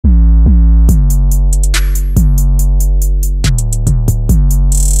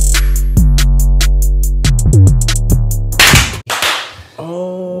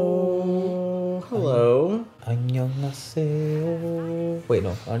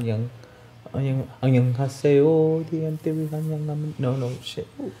wait, no. 안녕하세요. No, shit.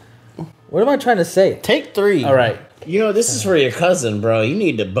 What am I trying to say? Take 3. All right. You know, this is for your cousin, bro. You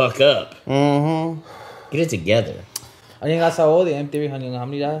need to buck up. Mm-hmm. Get it together. 안녕하세요. The M3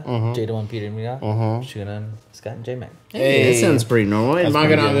 환영합니다. J1 Peter입니다. 지금은 Scott and J-Mac. Hey, that sounds pretty normal.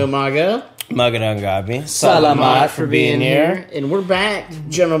 Maga. Magadangabi. Salamat for being here. And we're back,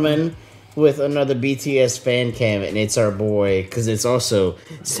 gentlemen, with another BTS fan cam. And it's our boy, because it's also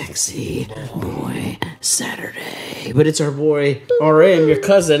Sexy Boy Saturday. But it's our boy, RM, your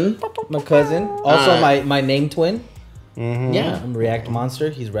cousin. My cousin. Also my name twin. Yeah. I'm React Monster.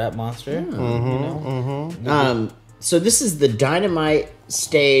 He's Rap Monster. You know? So this is the Dynamite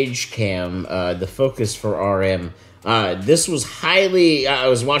stage cam, the focus for RM. This was highly. I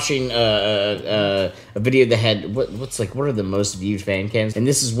was watching a video that had what are the most viewed fan cams, and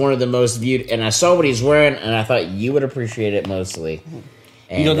this is one of the most viewed. And I saw what he's wearing, and I thought you would appreciate it mostly.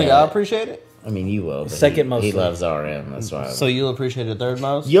 And, you don't think I'll appreciate it? I mean, you will. But Second most. He loves RM. That's why. So you'll appreciate it third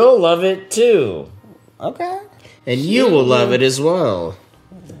most? You'll love it too. Okay. And you will love it as well.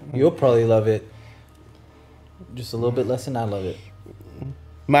 You'll probably love it. Just a little bit less than I love it.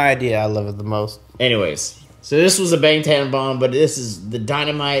 My idea, I love it the most. Anyways. So this was a Bangtan bomb, but this is the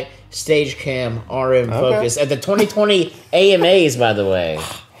Dynamite stage cam RM focus at the 2020 AMAs, by the way.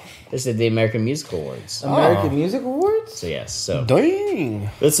 This is the American Music Awards. American Music Awards? So yes, so Dang.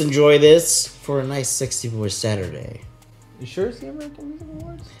 let's enjoy this for a nice 64 Saturday. You sure it's the American Music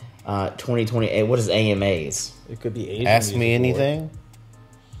Awards? 2020. What is AMAs? It could be Asian Ask Music me Awards. anything.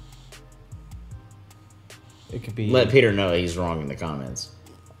 It could be. Let Peter know he's wrong in the comments.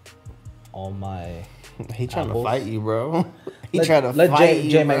 All my. He trying Apples. to fight you, bro. He Let- trying to let fight you,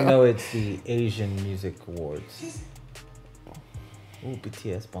 J-Mac bro. know it's the Asian Music Awards. Ooh,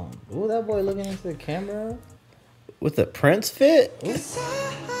 BTS bomb. Ooh, that boy looking into the camera. With a Prince fit?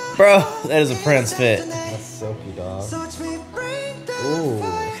 Bro, that is a Prince fit. That's silky, dog. Ooh,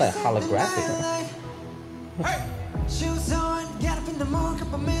 it's like holographic. Shoes on, get up in the morning,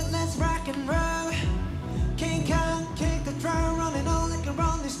 cup of milk, let's rock and roll. King Kong, kick the drum, rolling on like a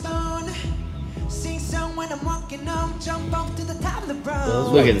rolling stone. Sing song when I'm walking home, jump up to the top of the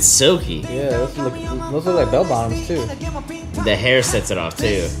road. Looking silky. Yeah, those look like bell bottoms too. The hair sets it off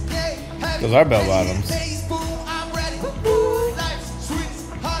too. Those are bell bottoms.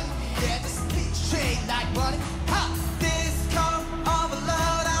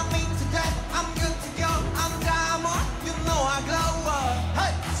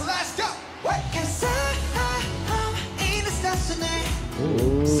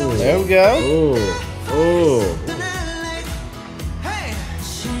 Ooh. There we go. Ooh. Ooh.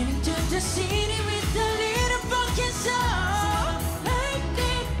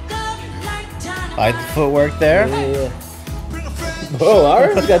 Like the footwork there. Yeah. Oh, I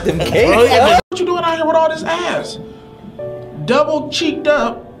already got them cakes. What you doing out here with all this ass? Double cheeked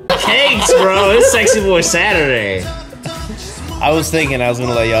up. Cakes, bro. It's Sexy Boy Saturday. I was thinking I was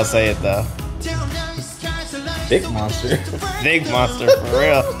gonna let y'all say it though. Big monster. Big monster for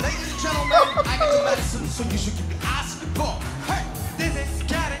real.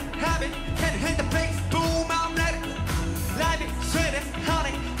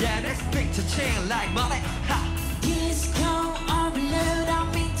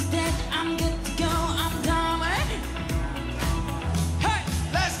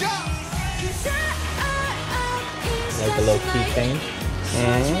 Like a little key change.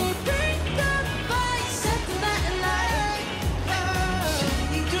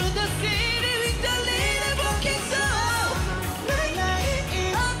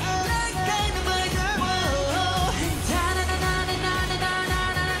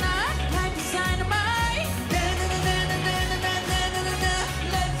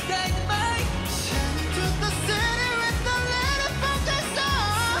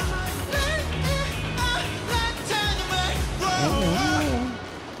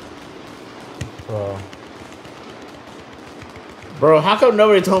 Bro, how come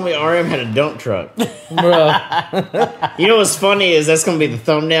nobody told me RM had a dump truck? Bro. You know what's funny is that's gonna be the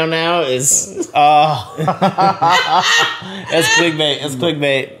thumbnail now. Is Oh. That's clickbait. That's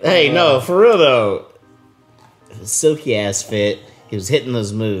clickbait. hey, no, for real though. Silky ass fit. He was hitting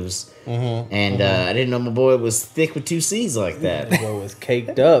those moves, and I didn't know my boy was thick with 2 C's like that. Boy was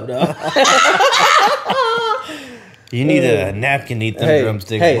caked up, dog. You need a napkin to eat them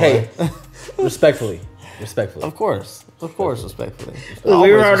drumsticks. Hey. Respectfully. Of course, respectfully.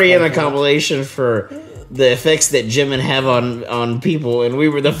 We were already in a compilation for the effects that Jimin have on people, and we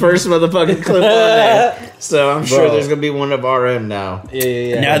were the first motherfucking clip on there. So I'm sure there's gonna be one of RM now.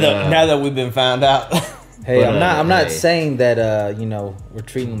 Yeah. Now that we've been found out. Hey, But, I'm not hey. saying that you know, we're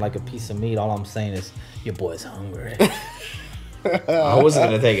treating him like a piece of meat. All I'm saying is your boy's hungry. I wasn't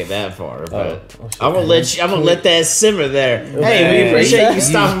gonna take it that far, but oh, shit. I'm gonna let that simmer there. Hey, we appreciate you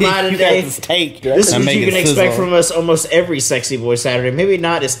stopping by You today. got this take. This is and what make you it can expect sizzle. from us almost every Sexy Boy Saturday. Maybe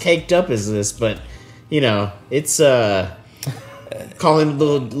not as caked up as this, but you know, it's calling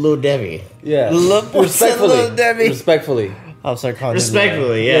little Debbie. Yeah, Look, respectfully, Little Debbie. respectfully. I'll start calling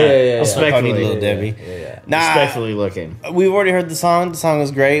Respectfully, Yeah, yeah, yeah. I'll start calling you Respectfully, Little Debbie. Yeah. Nah, respectfully looking. we've already heard the song. The song is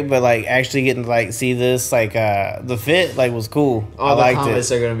great, but like actually getting to like see this, like the fit, like was cool. All I the liked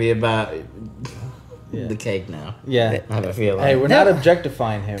comments it. are gonna be about Yeah. the cake now. Yeah. I have a feeling. Hey, we're not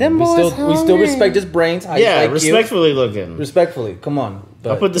objectifying him. them We boys still hungry. respect his brains. I Yeah, like you. respectfully looking. Respectfully, come on.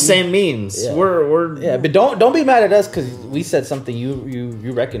 I put the same means. Yeah. We're Yeah, but don't be mad at us because we said something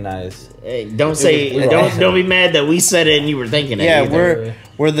you recognize. Hey, don't say we were don't awesome. don't be mad that we said it and you were thinking it. Yeah, either.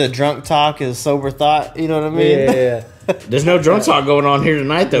 we're the drunk talk is sober thought. You know what I mean? Yeah. There's no drunk talk going on here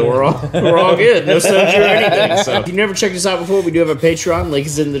tonight though. We're all good. No subject or anything. So if you never checked us out before, we do have a Patreon. Link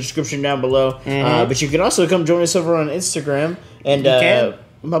is in the description down below. But you can also come join us over on Instagram. And can.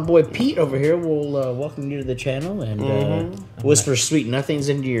 my boy Pete over here will welcome you to the channel and whisper sweet nothings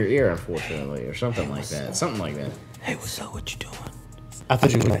into your ear, unfortunately, or something like that. Something like that. Hey, what's up? What you doing? I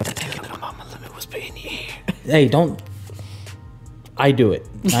thought you were like, mama, let me whisper in your ear. Hey, don't. I do it,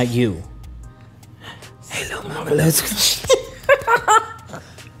 not you. Hey, little mama, let's.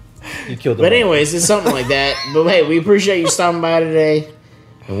 You killed the But anyways, it's something like that. But hey, we appreciate you stopping by today,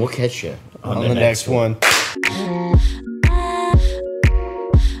 and we'll catch you On the next one.